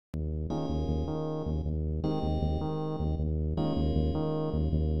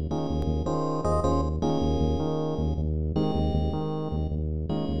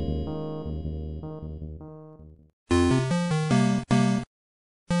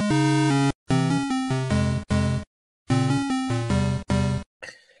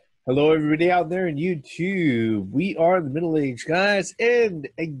Hello, everybody out there in YouTube. We are the Middle Age Guys, and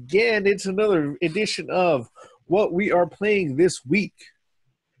again, it's another edition of what we are playing this week.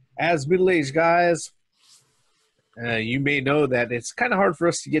 As Middle Age Guys, you may know that it's kind of hard for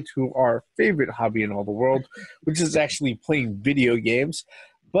us to get to our favorite hobby in all the world, which is actually playing video games.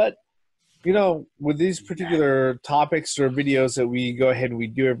 But, you know, with these particular topics or videos that we go ahead and we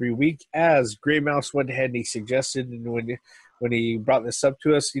do every week, as Gray Mouse went ahead and he suggested, and when he brought this up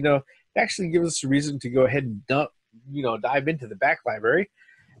to us, you know, it actually gives us a reason to go ahead and dive into the back library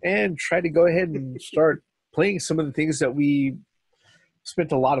and try to go ahead and start playing some of the things that we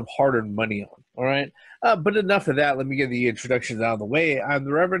spent a lot of hard-earned money on. All right, but enough of that. Let me get the introductions out of the way. I'm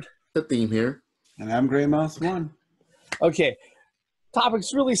the Reverend. The theme here, and I'm Gray Mouse 1. Okay,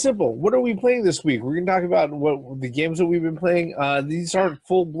 topic's really simple. What are we playing this week? We're going to talk about what the games that we've been playing. These aren't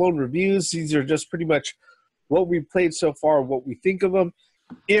full-blown reviews. These are just pretty much what we've played so far, what we think of them.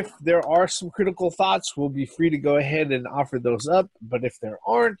 If there are some critical thoughts, we'll be free to go ahead and offer those up. But if there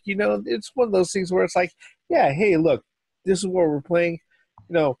aren't, you know, it's one of those things where it's like, yeah, hey, look, this is what we're playing.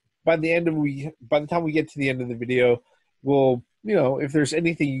 You know, by the time we get to the end of the video, we'll, you know, if there's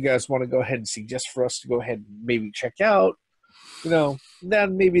anything you guys want to go ahead and suggest for us to go ahead and maybe check out, you know,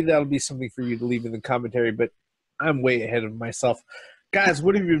 then maybe that'll be something for you to leave in the commentary. But I'm way ahead of myself. Guys,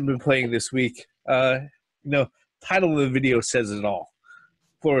 what have you been playing this week? You know, title of the video says it all.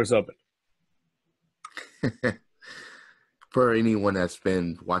 Floor is open. For anyone that's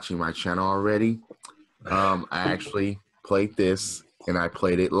been watching my channel already, I actually played this, and I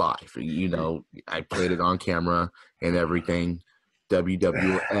played it live. You know, I played it on camera and everything.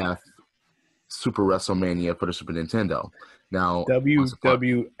 WWF Super WrestleMania for the Super Nintendo. Now,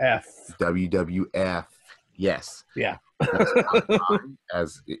 WWF. Yes. Yeah.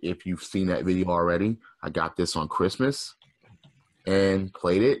 As if you've seen that video already, I got this on Christmas and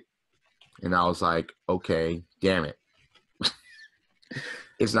played it, and I was like, okay, damn it.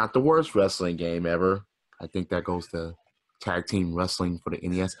 It's not the worst wrestling game ever. I think that goes to Tag Team Wrestling for the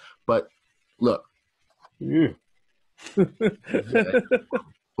NES. But look.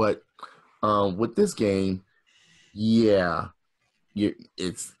 But with this game, yeah,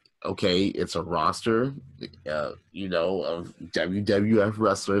 it's okay, it's a roster, you know, of WWF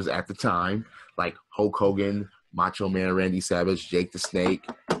wrestlers at the time, like Hulk Hogan, Macho Man Randy Savage, Jake the Snake,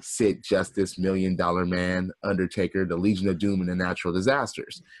 Sid Justice, $1 Million Man, Undertaker, the Legion of Doom, and the Natural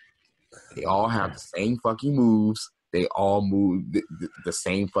Disasters. They all have the same fucking moves. They all move the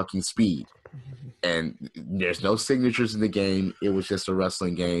same fucking speed. And there's no signatures in the game. It was just a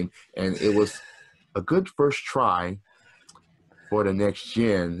wrestling game. And it was a good first try for the next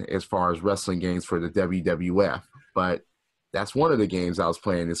gen as far as wrestling games for the WWF. But that's one of the games I was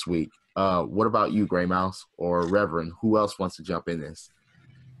playing this week. What about you, Gray Mouse or Reverend? Who else wants to jump in this?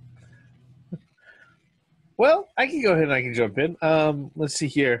 Well, I can go ahead and I can jump in. Let's see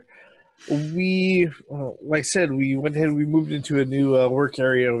here. We, like I said, we went ahead and we moved into a new work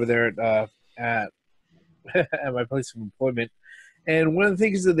area over there at at my place of employment. And one of the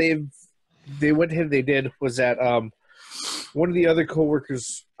things that they went ahead and they did was that one of the other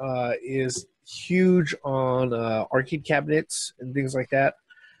coworkers is huge on arcade cabinets and things like that.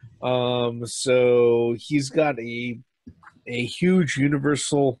 So he's got a huge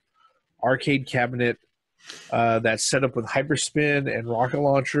universal arcade cabinet that's set up with Hyperspin and rocket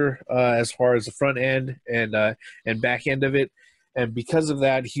launcher as far as the front end and back end of it. And because of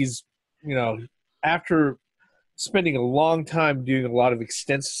that, he's, you know, after spending a long time doing a lot of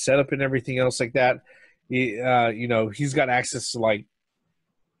extensive setup and everything else like that, he, you know, he's got access to like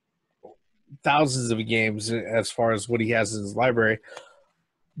thousands of games as far as what he has in his library.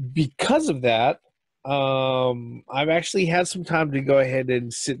 Because of that, I've actually had some time to go ahead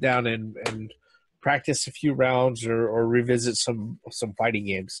and sit down and practice a few rounds or revisit some fighting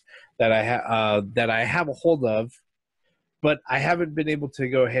games that I have a hold of, but I haven't been able to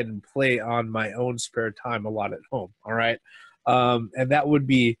go ahead and play on my own spare time a lot at home. All right, and that would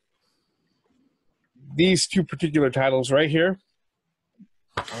be these two particular titles right here.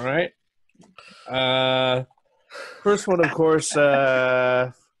 All right. First one, of course,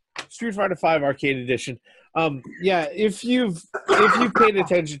 Street Fighter V Arcade Edition. Yeah, if you've paid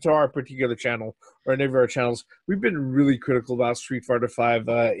attention to our particular channel or any of our channels, we've been really critical about Street Fighter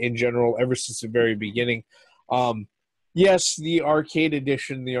V in general ever since the very beginning. Yes, the arcade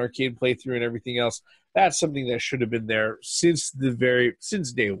edition, the arcade playthrough, and everything else, that's something that should have been there since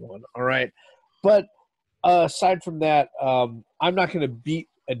day one. All right, but aside from that, I'm not going to beat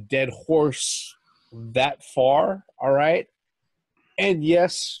a dead horse that far. All right. And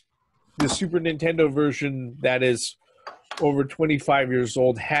yes, the Super Nintendo version that is over 25 years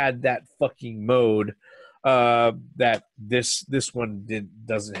old had that fucking mode that this one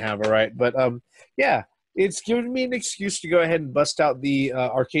doesn't have. All right, but yeah, it's given me an excuse to go ahead and bust out the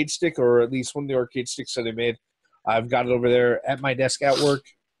arcade stick, or at least one of the arcade sticks that I made. I've got it over there at my desk at work.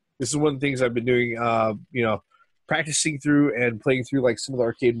 This is one of the things I've been doing, practicing through and playing through like some of the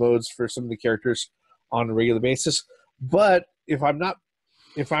arcade modes for some of the characters on a regular basis. But if I'm not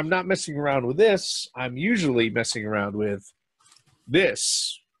messing around with this, I'm usually messing around with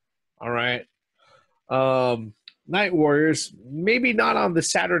this. All right. Night Warriors, maybe not on the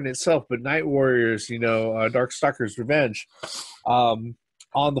Saturn itself, but Night Warriors, Darkstalkers Revenge, on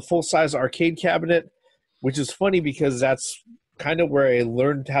the full-size arcade cabinet, which is funny because that's kind of where I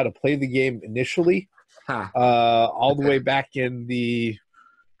learned how to play the game initially, all the way back in the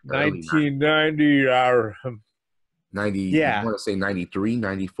 1990 90. Yeah. You want to say 93,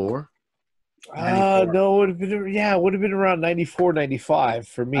 94? No, it would have been around 94, 95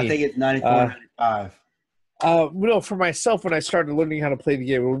 for me. I think it's 94, 95. No, for myself, when I started learning how to play the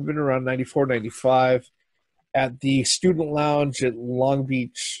game, it would have been around 94, 95 at the student lounge at Long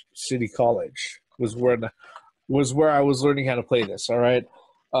Beach City College was where I was learning how to play this. All right.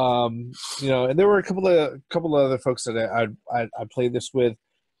 And there were a couple of other folks that I played this with,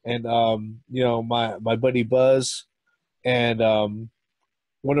 and my buddy Buzz, and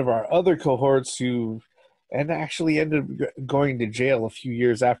one of our other cohorts who actually ended up going to jail a few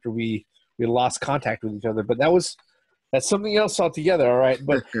years after we lost contact with each other. But that's something else altogether. All right.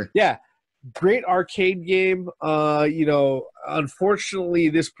 But yeah, great arcade game. Unfortunately,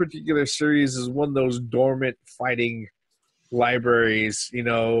 this particular series is one of those dormant fighting libraries,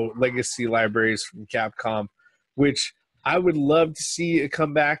 legacy libraries from Capcom, which I would love to see it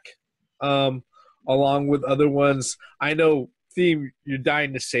come back along with other ones. I know, Theme, you're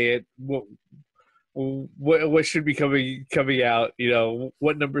dying to say it. What should be coming out?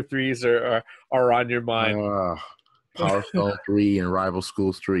 What number 3s are on your mind? Power Stone 3 and Rival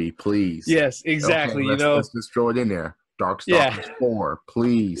Schools 3, please. Yes, exactly. Okay, let's just throw it in there. Darkstalkers 4,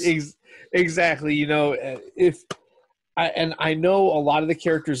 please. Exactly. I know a lot of the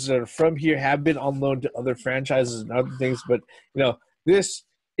characters that are from here have been on loan to other franchises and other things, but this,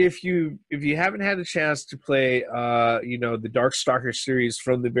 if you haven't had a chance to play the Darkstalkers series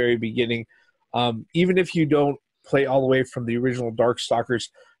from the very beginning, even if you don't play all the way from the original Darkstalkers,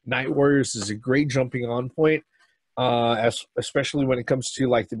 Night Warriors is a great jumping on point, especially when it comes to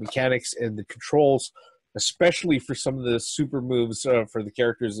like the mechanics and the controls, especially for some of the super moves for the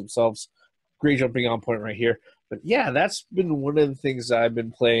characters themselves. Great jumping on point right here. But yeah, that's been one of the things that I've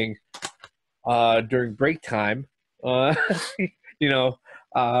been playing during break time, over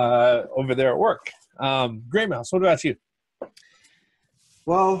there at work. Gray Mouse, what about you?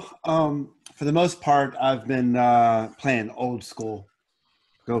 Well, for the most part, I've been playing old school.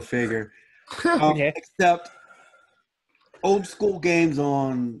 Go figure. Okay. Except old school games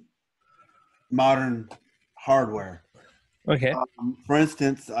on modern hardware. Okay. For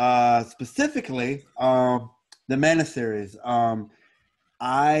instance, specifically, the Mana series.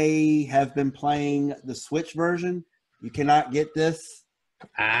 I have been playing the Switch version. You cannot get this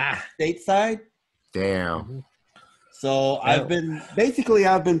stateside. Damn. So I've been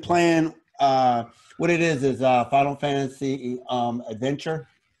playing what it is Final Fantasy Adventure,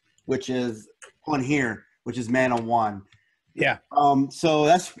 which is on here, which is Mana 1. Yeah. So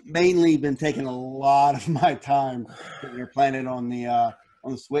that's mainly been taking a lot of my time when you're playing it on the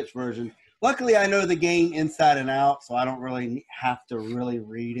Switch version. Luckily, I know the game inside and out, so I don't really have to really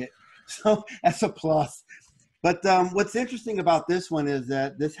read it. So that's a plus. But what's interesting about this one is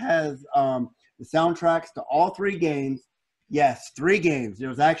that this has the soundtracks to all 3 games. Yes, 3 games. There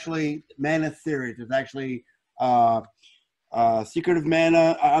was actually Mana series. There's actually Secret of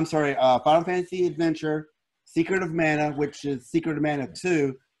Mana. Final Fantasy Adventure, Secret of Mana, which is Secret of Mana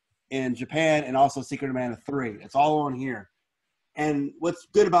 2 in Japan, and also Secret of Mana 3. It's all on here. And what's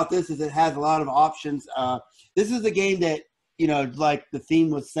good about this is it has a lot of options. This is a game that, like the theme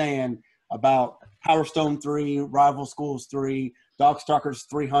was saying about Power Stone 3, Rival Schools 3, Darkstalkers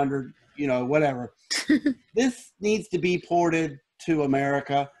 300, whatever. This needs to be ported to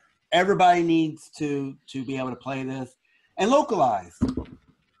America. Everybody needs to be able to play this and localize.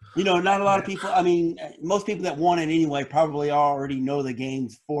 Not a lot of people. I mean, most people that want it anyway probably already know the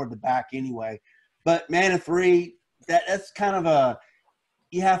games for the back anyway. But Mana 3, that's kind of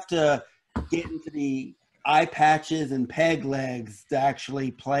you have to get into the eye patches and peg legs to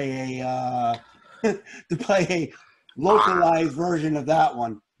actually play a localized version of that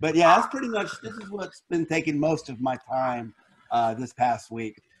one. But yeah, this is what's been taking most of my time this past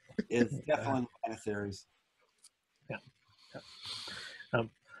week. It's definitely the Mana series. Yeah. All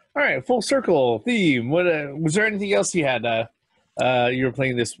right, full circle theme. What was there anything else you had? You were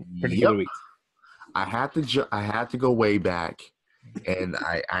playing this particular week. I had to go way back, and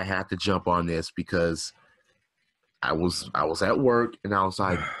I had to jump on this because I was at work and I was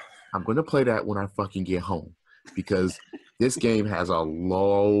like, I'm gonna play that when I fucking get home because this game has a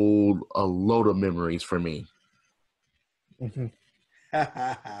load of memories for me. Mm-hmm.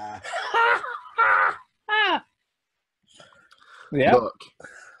 Yeah. Look,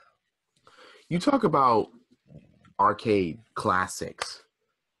 you talk about arcade classics.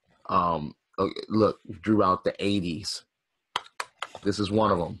 Look, throughout the 80s, this is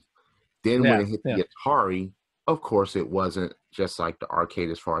one of them. Then when it hit the Atari, of course, it wasn't just like the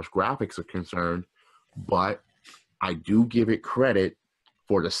arcade as far as graphics are concerned, but I do give it credit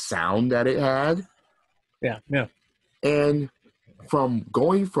for the sound that it had. Yeah, yeah. And from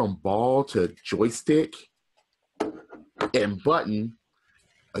going from ball to joystick and button,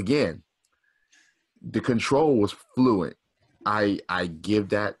 again, the control was fluent. I give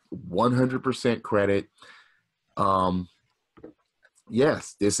that 100% credit.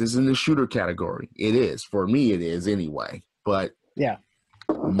 Yes, this is in the shooter category. It is. For me, it is anyway. But, yeah,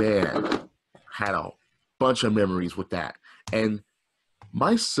 man, had a bunch of memories with that. And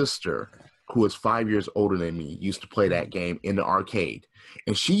my sister, who is 5 years older than me, used to play that game in the arcade.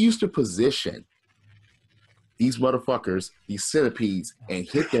 And she used to position these motherfuckers, these centipedes, and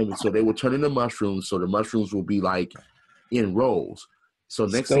hit them so they would turn into mushrooms, so the mushrooms will be like in rows. So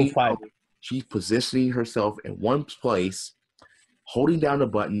next thing you know, she's positioning herself in one place, holding down the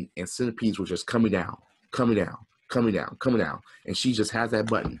button, and centipedes were just coming down. And she just has that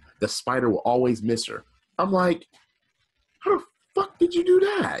button. The spider will always miss her. I'm like, how the fuck did you do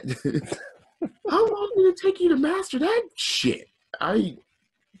that? How long did it take you to master that shit?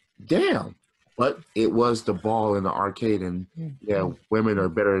 Damn. But it was the ball in the arcade, and yeah, women are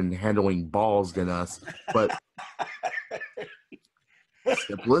better in handling balls than us. But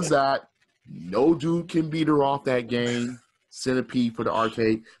simple as that. No dude can beat her off that game. Centipede for the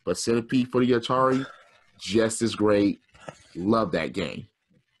arcade, but Centipede for the Atari, just as great. Love that game.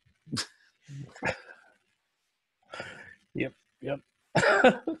 Yep.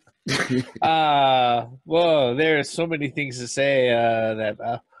 Whoa, there's so many things to say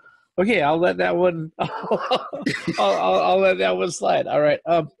that. Okay, I'll let that one. I'll let that one slide. All right.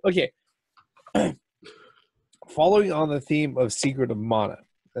 Okay. Following on the theme of Secret of Mana,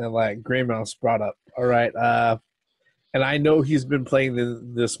 like Gray Mouse brought up. All right. And I know he's been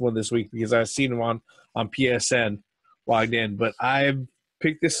playing this one this week because I've seen him on PSN logged in. But I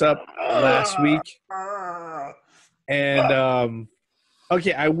picked this up last week, and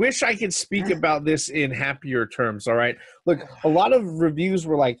okay, I wish I could speak about this in happier terms. All right, look, a lot of reviews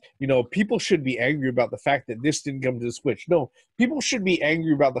were like, people should be angry about the fact that this didn't come to the Switch. No, people should be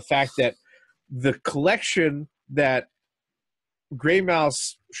angry about the fact that the collection that Gray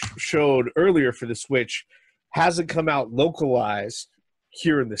Mouse showed earlier for the Switch hasn't come out localized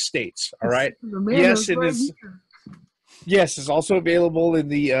here in the States. All right. Yes, it is. Yes, it's also available in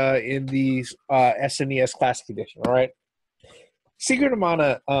the SNES Classic Edition. All right. Secret of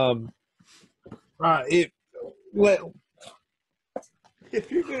Mana. If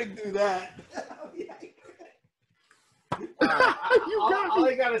you're gonna do that, all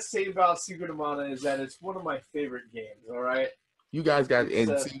I gotta say about Secret of Mana is that it's one of my favorite games. All right. You guys got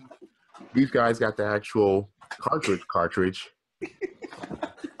these guys got the actual cartridge.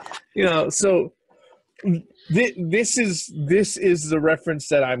 So this is the reference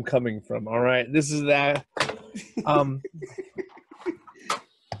that I'm coming from. All right, this is that.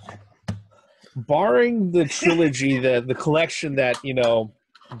 Barring the trilogy, the collection that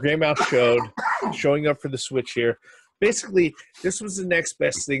Gray Mouse showing up for the Switch here, basically this was the next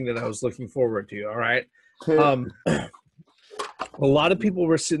best thing that I was looking forward to. All right. A lot of people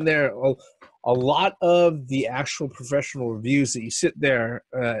were sitting there. A lot of the actual professional reviews that you sit there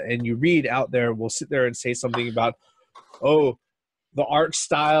and you read out there will sit there and say something about, the art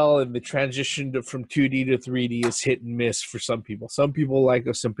style and the transition from 2D to 3D is hit and miss for some people. Some people like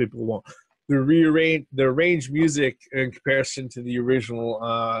it, some people won't. The arranged music in comparison to the original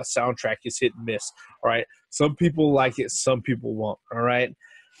soundtrack is hit and miss. All right. Some people like it, some people won't. All right.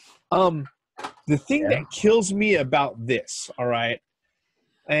 The thing that kills me about this, all right,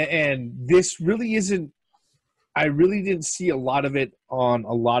 and this really isn't, I really didn't see a lot of it on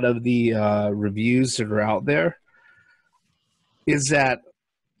a lot of the reviews that are out there, is that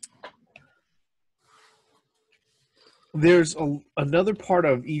there's another part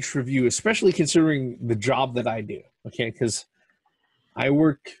of each review, especially considering the job that I do, okay, because I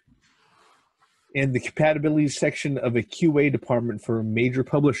work in the compatibility section of a QA department for a major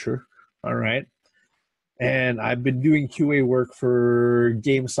publisher. All right. And I've been doing QA work for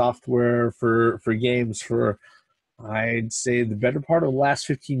game software, for games for, I'd say, the better part of the last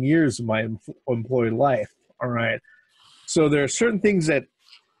 15 years of my employee life. All right. So there are certain things that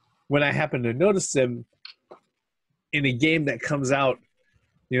when I happen to notice them in a game that comes out,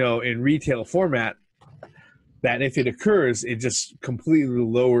 in retail format, that if it occurs, it just completely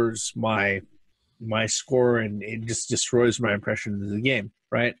lowers my score and it just destroys my impression of the game,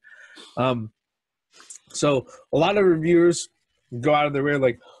 right? So a lot of reviewers go out of their way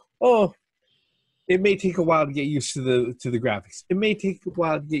like, oh, it may take a while to get used to the graphics. It may take a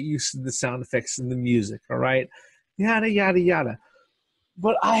while to get used to the sound effects and the music, all right? Yada, yada, yada.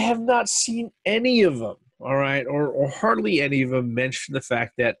 But I have not seen any of them, all right, or hardly any of them mention the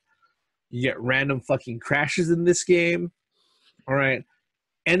fact that you get random fucking crashes in this game, all right?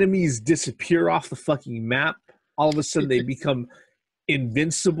 Enemies disappear off the fucking map. All of a sudden they become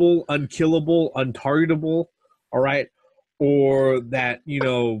invincible, unkillable, untargetable, all right? Or that,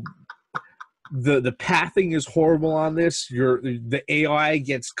 the pathing is horrible on this. The AI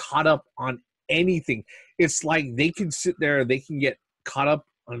gets caught up on anything. It's like they can sit there, they can get caught up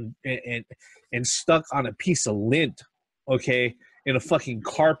on and stuck on a piece of lint, okay, in a fucking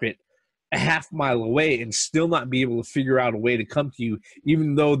carpet a half mile away and still not be able to figure out a way to come to you,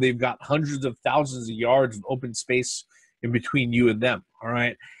 even though they've got hundreds of thousands of yards of open space in between you and them, all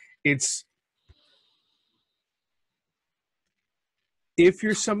right? If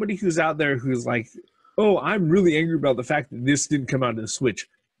you're somebody who's out there who's like, oh, I'm really angry about the fact that this didn't come out of the Switch,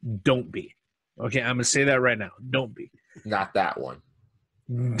 don't be. Okay, I'm going to say that right now. Don't be. Not that one.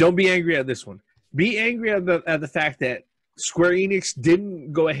 Don't be angry at this one. Be angry at the fact that Square Enix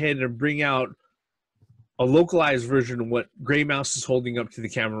didn't go ahead and bring out a localized version of what Gray Mouse is holding up to the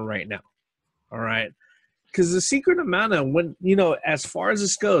camera right now. All right? Because the Secret of Mana, when as far as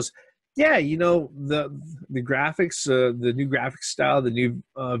this goes, yeah, the graphics, the new graphics style, the new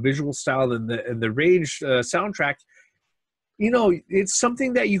visual style, and the Rage soundtrack, it's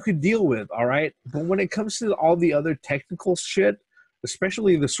something that you could deal with, all right? But when it comes to all the other technical shit,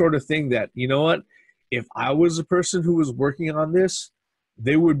 especially the sort of thing that, if I was a person who was working on this,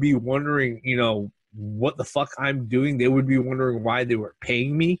 they would be wondering, what the fuck I'm doing. They would be wondering why they were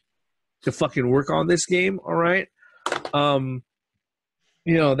paying me to fucking work on this game, all right?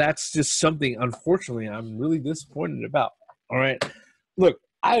 That's just something, unfortunately, I'm really disappointed about, all right? Look,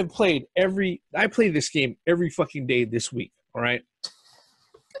 I played this game every fucking day this week, all right?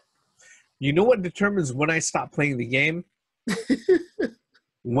 You know what determines when I stop playing the game?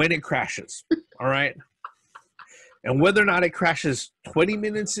 When it crashes, all right? And whether or not it crashes 20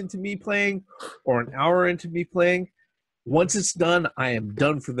 minutes into me playing or an hour into me playing, once it's done, I am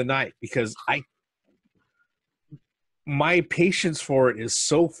done for the night because my patience for it is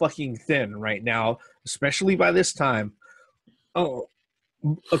so fucking thin right now, especially by this time. Oh,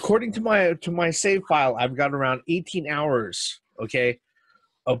 according to my save file, I've got around 18 hours, okay,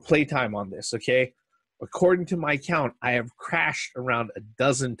 of playtime on this, okay? According to my count, I have crashed around a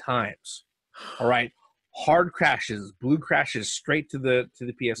dozen times. All right, hard crashes, blue crashes straight to the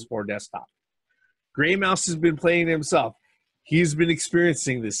PS4 desktop. Gray Mouse has been playing himself. He's been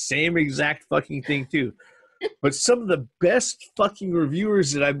experiencing the same exact fucking thing too. But some of the best fucking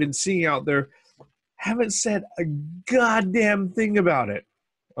reviewers that I've been seeing out there haven't said a goddamn thing about it.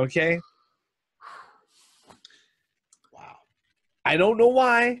 Okay? Wow. I don't know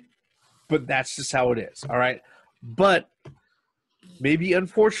why, but that's just how it is. All right? But maybe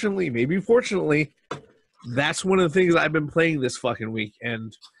unfortunately, maybe fortunately, that's one of the things I've been playing this fucking week,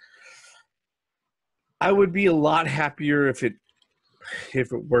 and I would be a lot happier if it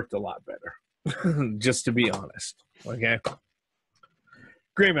worked a lot better. Just to be honest. Okay?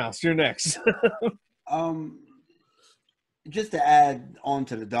 Gray Mouse, you're next. Just to add on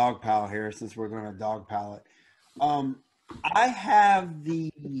to the dog pile here, since we're going to dog pile it, I have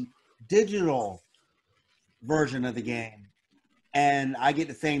the digital version of the game, and I get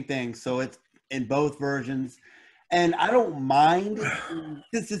the same thing. So it's in both versions, and I don't mind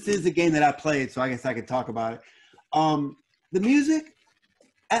since this is a game that I played. So I guess I could talk about it. The music,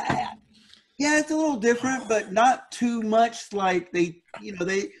 yeah, it's a little different, but not too much. Like the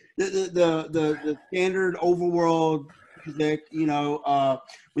standard overworld music.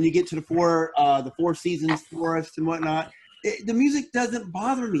 When you get to the Four Seasons forest and whatnot, the music doesn't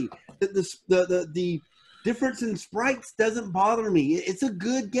bother me. The difference in sprites doesn't bother me. It's a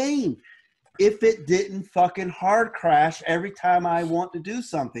good game. If it didn't fucking hard crash every time I want to do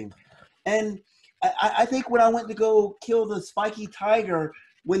something, and I think when I went to go kill the spiky tiger,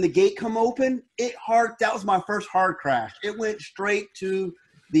 when the gate come open, that was my first hard crash. It went straight to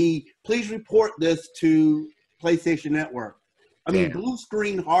the please report this to PlayStation Network. I mean, blue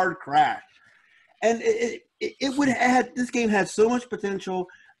screen hard crash. And it would have this game had so much potential.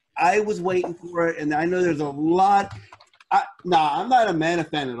 I was waiting for it, and I know there's a lot. I'm not a Mana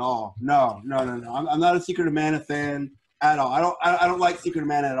fan at all. No. I'm not a Secret of Mana fan at all. I don't like Secret of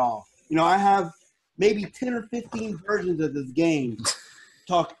Mana at all. You know, I have maybe 10 or 15 versions of this game.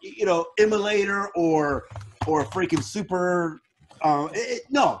 Emulator or freaking super.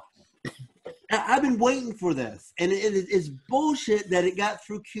 No. I've been waiting for this, and it's bullshit that it got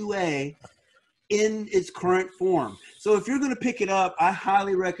through QA in its current form. So if you're going to pick it up, I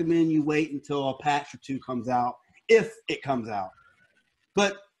highly recommend you wait until a patch or two comes out, if it comes out.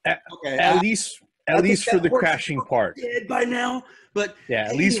 But okay, at least for the crashing part. Dead by now, but yeah,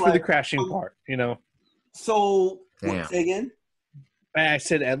 at least for the crashing part, you know. So say again. I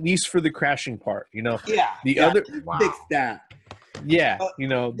said at least for the crashing part, you know. Yeah. Other fix that. Yeah, you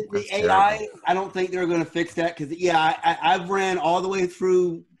know. The AI, I don't think they're going to fix that because I've ran all the way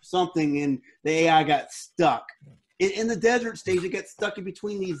through something and the AI got stuck in the desert stage. It got stuck in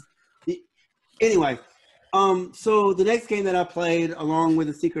between these. Anyway, so the next game that I played along with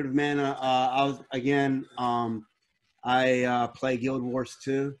the Secret of Mana, I play Guild Wars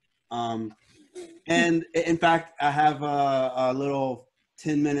 2. And in fact, I have a little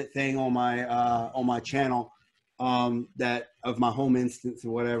 10-minute thing on my channel that of my home instance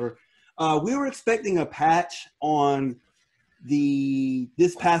or whatever. We were expecting a patch on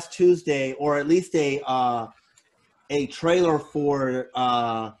this past Tuesday, or at least a trailer for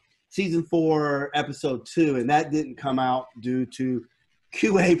season 4, episode 2, and that didn't come out due to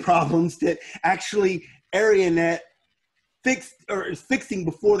QA problems that actually AreaNet is fixing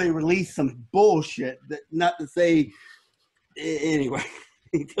before they release some bullshit. That not to say anyway.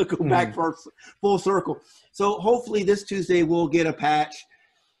 To go back for full circle. So hopefully this Tuesday we'll get a patch,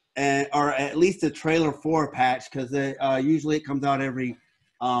 or at least a trailer for a patch, because usually it comes out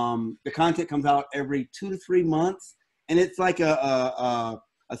the content comes out every 2 to 3 months, and it's like a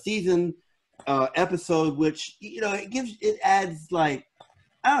season episode, which it adds like,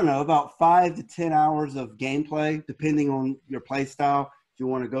 I don't know, about 5 to 10 hours of gameplay, depending on your play style, if you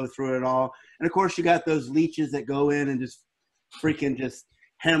want to go through it all. And of course you got those leeches that go in and just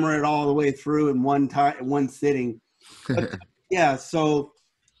hammer it all the way through in one sitting. But, yeah, so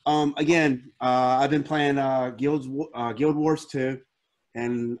again, I've been playing Guild Wars 2,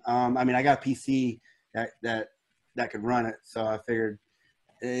 and I got a PC that could run it, so I figured,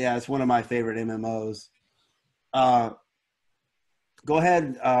 yeah, it's one of my favorite MMOs. Go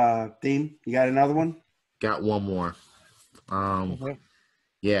ahead, Theme. You got another one? Got one more.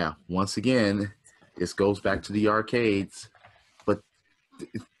 Yeah, once again, this goes back to the arcades. But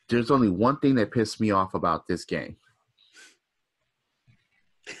there's only one thing that pissed me off about this game.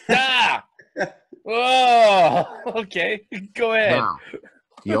 Oh, okay. Go ahead. Now,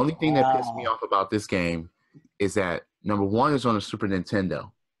 the only thing that pissed me off about this game is that, number one, it's on a Super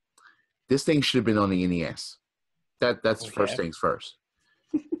Nintendo. This thing should have been on the NES. That's okay. First things first.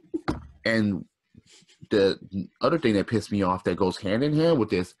 And the other thing that pissed me off that goes hand in hand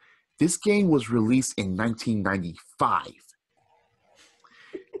with this game was released in 1995.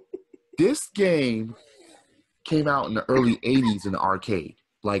 This game came out in the early 80s in the arcade,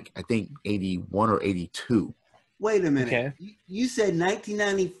 like I think 81 or 82. Wait a minute. Okay. You said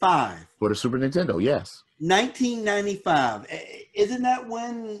 1995. For the Super Nintendo, yes. 1995. Isn't that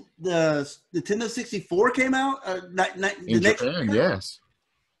when the Nintendo 64 came out? In Japan, yes.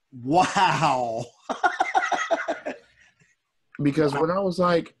 Wow. Because when I was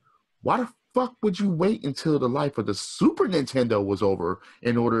like, why the fuck would you wait until the life of the Super Nintendo was over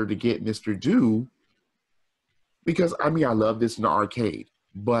in order to get Mr. Do? Because, I love this in the arcade.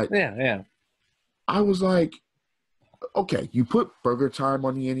 But yeah. I was like, okay, you put Burger Time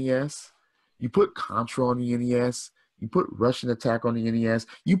on the NES. You put Contra on the NES. You put Russian Attack on the NES.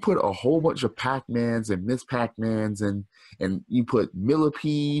 You put a whole bunch of Pac-Mans and Miss Pac-Mans and you put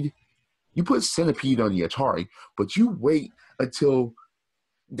Millipede. You put Centipede on the Atari. But you wait until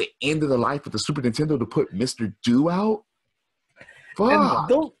the end of the life of the Super Nintendo to put Mr. Do out?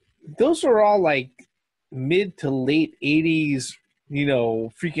 Fuck. And those are all like mid to late 80s,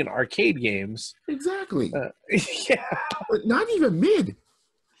 freaking arcade games. Exactly. Yeah. But not even mid.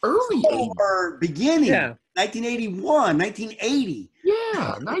 Early 80s. Or beginning. Yeah. 1981, 1980.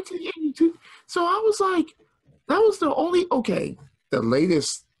 Yeah, 1982. So I was like, that was the only, the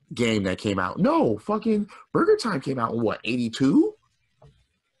latest game that came out. No, fucking Burger Time came out in what, 82?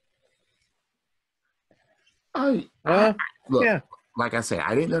 Uh, look, yeah. like I said,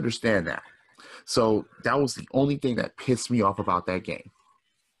 I didn't understand that. So that was the only thing that pissed me off about that game.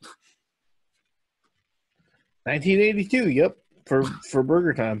 1982. Yep. For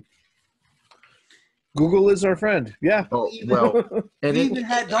Burger Time. Google is our friend. Yeah. Oh well, and We it, even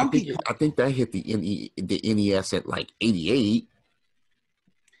had Donkey Kong. I think that hit the NES at like 88.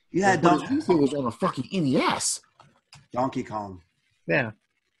 You had But at least it was on a fucking NES. Donkey Kong. Yeah.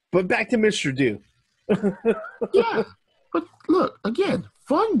 But back to Mr. Do. Yeah, but look again,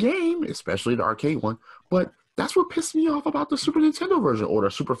 fun game, especially the arcade one. But that's what pissed me off about the Super Nintendo version or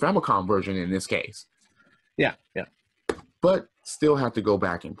the Super Famicom version in this case. Yeah. Yeah. But still have to go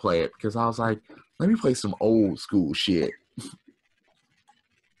back and play it because I was like, let me play some old school shit.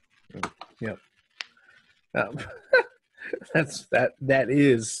 Yep. That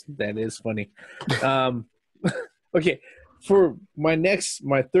is funny. Okay, for my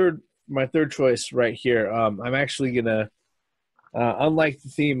third choice right here. I'm actually gonna, unlike the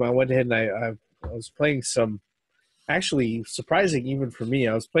theme, I went ahead and I was playing some, actually surprising even for me.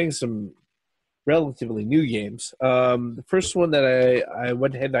 I was playing some relatively new games. The first one that I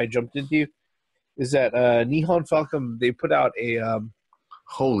went ahead and I jumped into is that Nihon Falcom. They put out a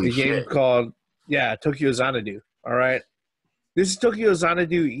Holy game shit! called Tokyo Xanadu. All right, this is Tokyo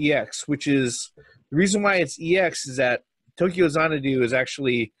Xanadu EX, which is the reason why it's EX is that Tokyo Xanadu is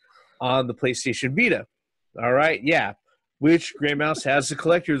actually on the PlayStation Vita. All right, yeah, which Grey Mouse has the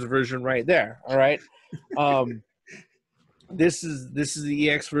collector's version right there. All right, this is the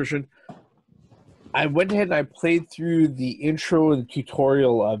EX version. I went ahead and I played through the intro and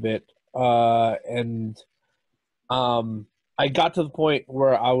tutorial of it, and I got to the point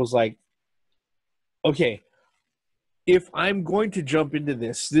where I was like, okay, if I'm going to jump into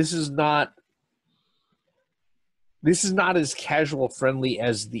this is not as casual friendly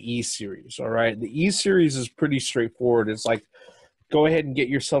as the E series. All right, the E series is pretty straightforward. It's like, go ahead and get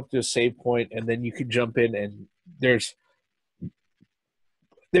yourself to a save point, and then you can jump in, and there's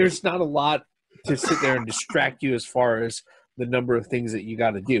not a lot to sit there and distract you as far as the number of things that you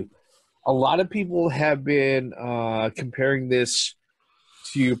got to do. A lot of people have been comparing this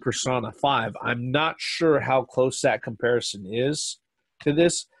to Persona 5. I'm not sure how close that comparison is to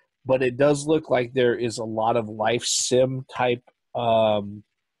this, but it does look like there is a lot of life sim type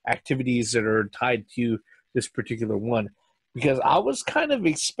activities that are tied to this particular one. Because I was kind of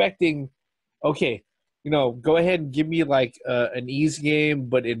expecting, okay, go ahead and give me like an ease game,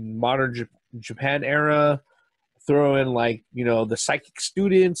 but in modern Japan era. Throw in like the psychic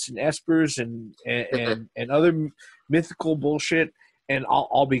students and espers and other mythical bullshit, and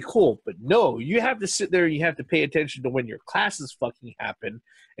I'll be cool. But no, you have to sit there and you have to pay attention to when your classes fucking happen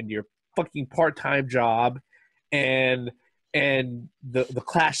and your fucking part-time job and the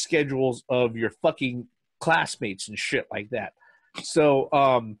class schedules of your fucking classmates and shit like that. So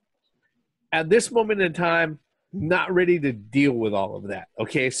at this moment in time, not ready to deal with all of that.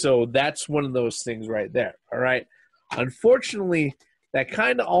 Okay, so that's one of those things right there. All right. Unfortunately, that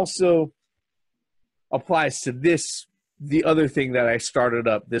kind of also applies to the other thing that I started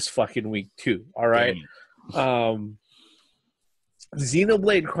up this fucking week too. All right.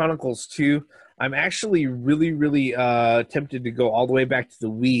 Xenoblade Chronicles 2. I'm actually really, really tempted to go all the way back to the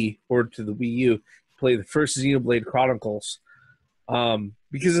Wii or to the Wii U to play the first Xenoblade Chronicles.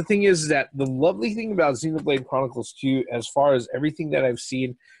 Because the thing is that the lovely thing about Xenoblade Chronicles 2, as far as everything that I've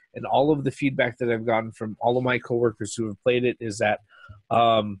seen and all of the feedback that I've gotten from all of my coworkers who have played it, is that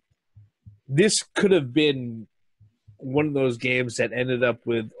this could have been one of those games that ended up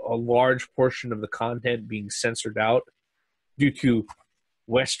with a large portion of the content being censored out due to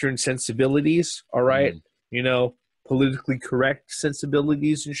Western sensibilities, all right? Politically correct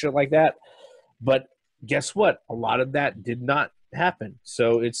sensibilities and shit like that. But guess what? A lot of that did not happen.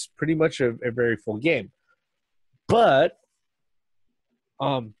 So it's pretty much a very full game. But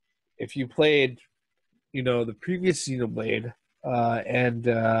if you played, the previous Xenoblade and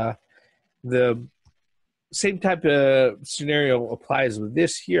the same type of scenario applies with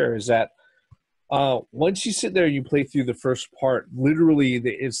this here, is that once you sit there and you play through the first part, literally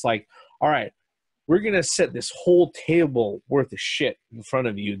it's like, all right, we're going to set this whole table worth of shit in front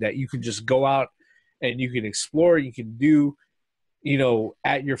of you that you can just go out and you can explore, you can do,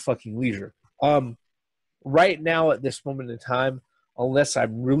 at your fucking leisure. Right now at this moment in time, unless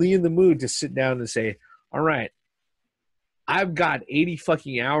I'm really in the mood to sit down and say, all right, I've got 80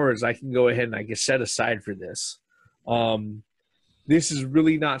 fucking hours I can go ahead and I can set aside for this. This is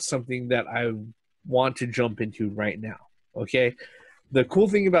really not something that I want to jump into right now. Okay. The cool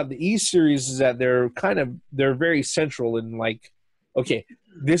thing about the E series is that they're very central in like, okay,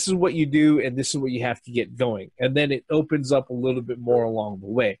 this is what you do and this is what you have to get going. And then it opens up a little bit more along the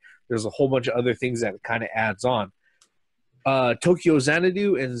way. There's a whole bunch of other things that kind of adds on. Tokyo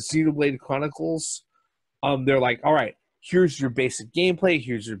Xanadu and Xenoblade Chronicles, they're like, all right, here's your basic gameplay,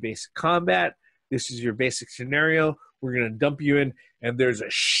 here's your basic combat, this is your basic scenario, we're going to dump you in, and there's a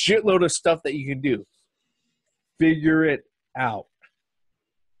shitload of stuff that you can do. Figure it out.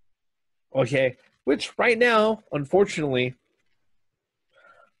 Okay? Which right now, unfortunately,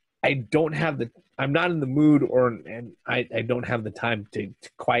 I'm not in the mood and I don't have the time to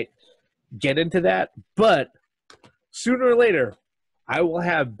quite get into that, but sooner or later, I will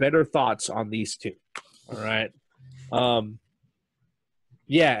have better thoughts on these two. All right.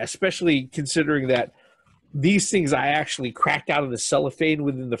 Yeah, especially considering that these things I actually cracked out of the cellophane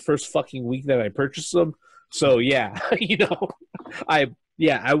within the first fucking week that I purchased them. So yeah, I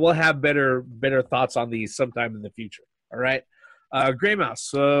will have better thoughts on these sometime in the future. All right. Gray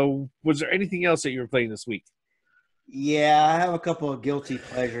Mouse, was there anything else that you were playing this week? Yeah, I have a couple of guilty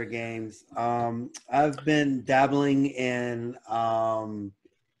pleasure games. I've been dabbling in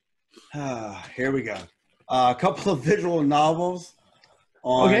here we go. A couple of visual novels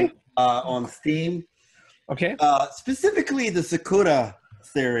on Steam. Okay. Specifically the Sakura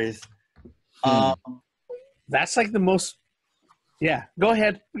series. That's like the most. Yeah, go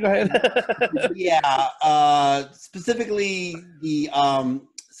ahead. Yeah, specifically the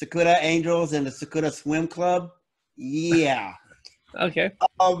Sakura Angels and the Sakura Swim Club. Yeah. Okay.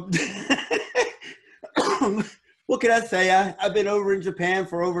 What can I say? I've been over in Japan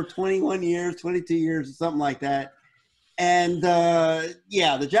for over 21 years, 22 years, or something like that. And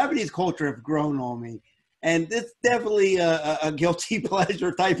yeah, the Japanese culture have grown on me. And it's definitely a guilty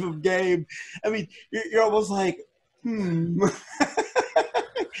pleasure type of game. I mean, you're almost like,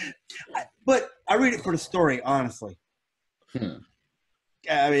 But I read it for the story, honestly. I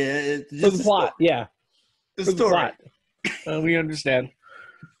mean, it's just for the plot, yeah. The story. We understand.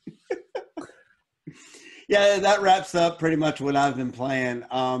 Yeah, that wraps up pretty much what I've been playing.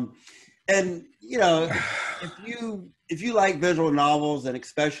 And if you like visual novels and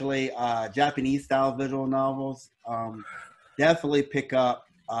especially Japanese style visual novels, definitely pick up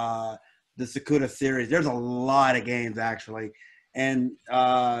the Sakura series. There's a lot of games actually, and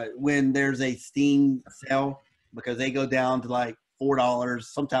when there's a Steam sale, because they go down to like $4,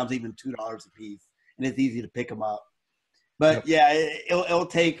 sometimes even $2 a piece, and it's easy to pick them up. But yeah, it'll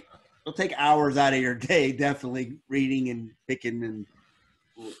take hours out of your day, definitely reading and picking and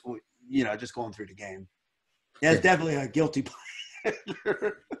just going through the game. Yeah, it's definitely a guilty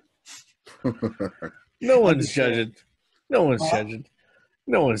pleasure. No one's judging. No one's judging.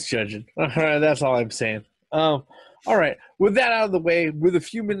 No one's judging. All right, that's all I'm saying. All right. With that out of the way, with a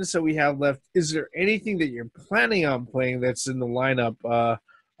few minutes that we have left, is there anything that you're planning on playing that's in the lineup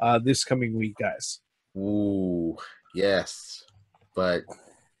this coming week, guys? Ooh, yes. But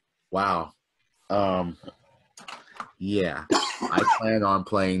wow. Yeah. I plan on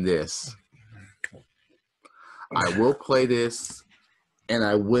playing this. I will play this, and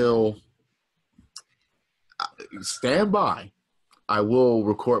I will stand by. I will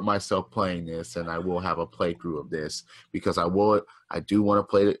record myself playing this, and I will have a playthrough of this because I do want to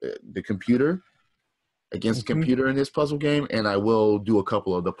play the computer against the computer in this puzzle game, and I will do a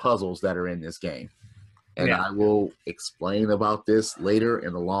couple of the puzzles that are in this game. And I will explain about this later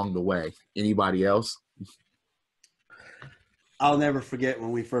and along the way. Anybody else? I'll never forget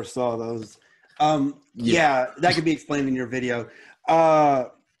when we first saw those. Yeah, that could be explained in your video.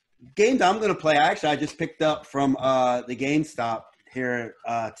 Games I'm going to play, I just picked up from the GameStop here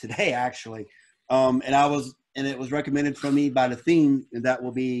today, actually. And it was recommended from me by the theme, and that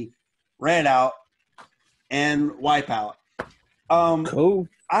will be Redout and Wipeout. Cool.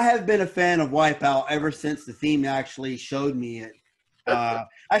 I have been a fan of Wipeout ever since the theme actually showed me it.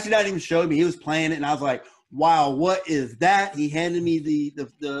 Actually, not even showed me. He was playing it, and I was like, wow, what is that? He handed me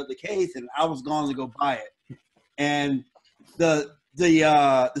the case, and I was going to go buy it. And the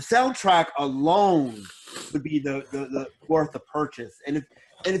soundtrack alone would be the worth the purchase. And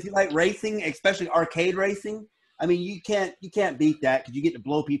if you like racing, especially arcade racing, I mean, you can't beat that because you get to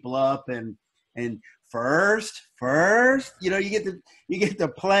blow people up and first, you get to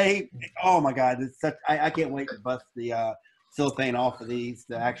play. Oh my God, I can't wait to bust the cellophane off of these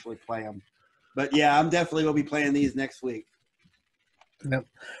to actually play them. But yeah, I'm definitely going to be playing these next week. Yep.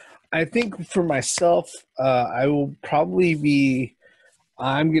 I think for myself, I will probably be.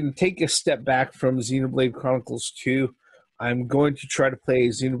 I'm going to take a step back from Xenoblade Chronicles 2. I'm going to try to play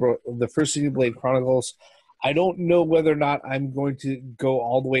the first Xenoblade Chronicles. I don't know whether or not I'm going to go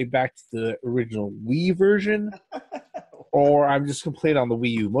all the way back to the original Wii version. or I'm just going to play it on the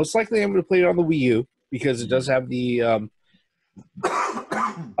Wii U. Most likely, I'm going to play it on the Wii U because it does have the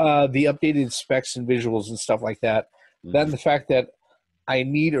updated specs and visuals and stuff like that. Then the fact that I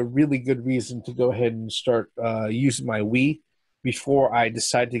need a really good reason to go ahead and start using my Wii before I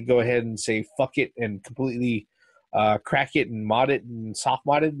decide to go ahead and say fuck it and completely crack it and mod it and soft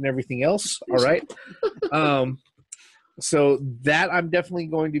mod it and everything else. All right. So that I'm definitely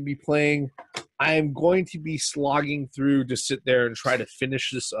going to be playing. I am going to be slogging through to sit there and try to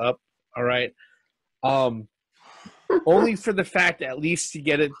finish this up. All right. Only for the fact at least to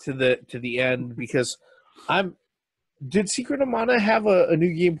get it to the end, because did Secret of Mana have a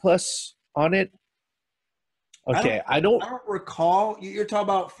new game plus on it? Okay, I don't recall. You're talking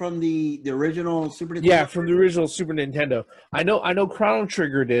about from the original Super Nintendo? Yeah, from the original Super Nintendo. I know Chrono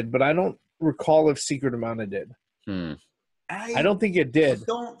Trigger did, but I don't recall if Secret of Mana did. I don't think it did. I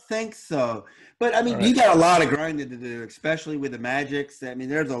don't think so. But, I mean, you got a lot of grinding to do, especially with the Magics. I mean,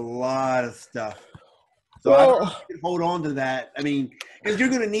 there's a lot of stuff. So I don't know if you can hold on to that. I mean, because you're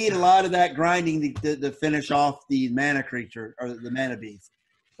going to need a lot of that grinding to finish off the mana creature or the mana beast.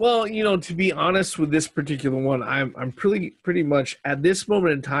 Well, to be honest with this particular one, I'm pretty much at this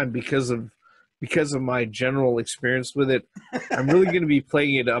moment in time, because of my general experience with it, I'm really going to be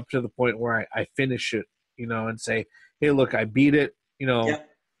playing it up to the point where I finish it, and say, hey, look, I beat it. Yep.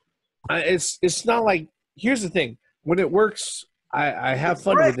 It's not like, here's the thing, when it works, I have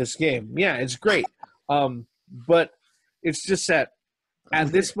fun with this game. Yeah, it's great. But it's just that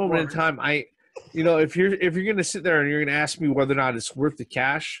at this moment in time, if you're going to sit there and you're going to ask me whether or not it's worth the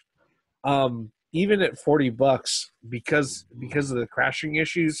cash, even at $40, because of the crashing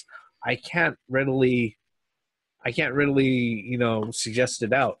issues, I can't readily, suggest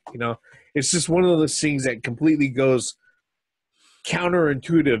it out. It's just one of those things that completely goes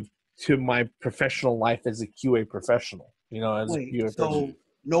counterintuitive to my professional life as a QA professional. So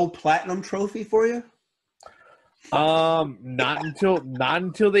no platinum trophy for you? Not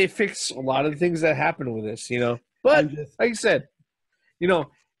until they fix a lot of the things that happen with this, But like I said,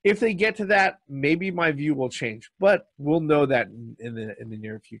 if they get to that, maybe my view will change. But we'll know that in the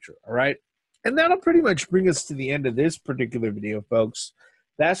near future. All right, and that'll pretty much bring us to the end of this particular video, folks.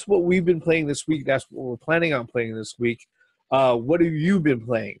 That's what we've been playing this week. That's what we're planning on playing this week. What have you been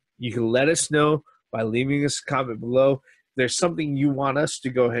playing? You can let us know by leaving us a comment below. If there's something you want us to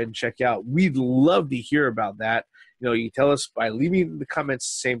go ahead and check out, we'd love to hear about that. You tell us by leaving the comments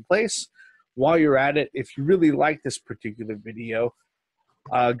the same place. While you're at it, if you really like this particular video,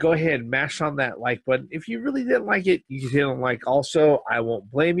 go ahead and mash on that like button. If you really didn't like it, you can hit on like also. I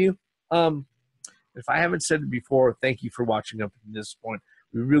won't blame you. If I haven't said it before, thank you for watching up to this point.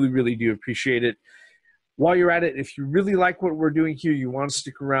 We really, really do appreciate it. While you're at it, if you really like what we're doing here, you want to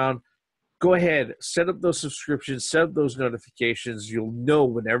stick around, go ahead, set up those subscriptions, set up those notifications. You'll know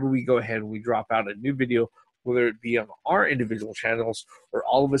whenever we go ahead and we drop out a new video, whether it be on our individual channels or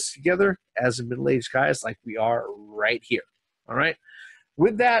all of us together as a middle-aged guys like we are right here. All right?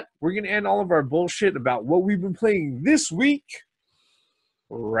 With that, we're going to end all of our bullshit about what we've been playing this week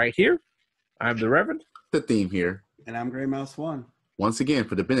right here. I'm the Reverend. The Theme here. And I'm Gray Mouse One. Once again,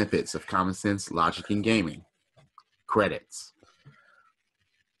 for the benefits of common sense, logic, and gaming. Credits.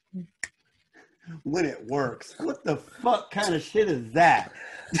 When it works. What the fuck kind of shit is that?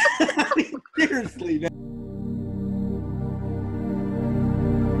 I mean, seriously, man.